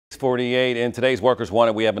48. In today's Workers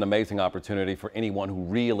Wanted, we have an amazing opportunity for anyone who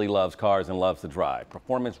really loves cars and loves to drive.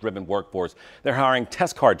 Performance-driven workforce. They're hiring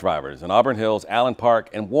test car drivers in Auburn Hills, Allen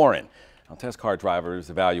Park, and Warren. Now, test car drivers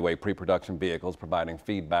evaluate pre-production vehicles, providing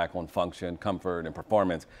feedback on function, comfort, and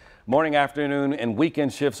performance. Morning, afternoon, and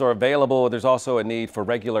weekend shifts are available. There's also a need for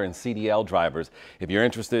regular and CDL drivers. If you're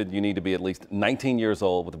interested, you need to be at least 19 years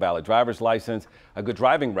old with a valid driver's license, a good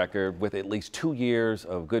driving record with at least 2 years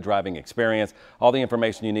of good driving experience. All the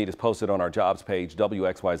information you need is posted on our jobs page,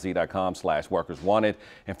 WXYZ.com/workerswanted.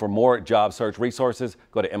 And for more job search resources,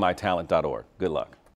 go to mitalent.org. Good luck.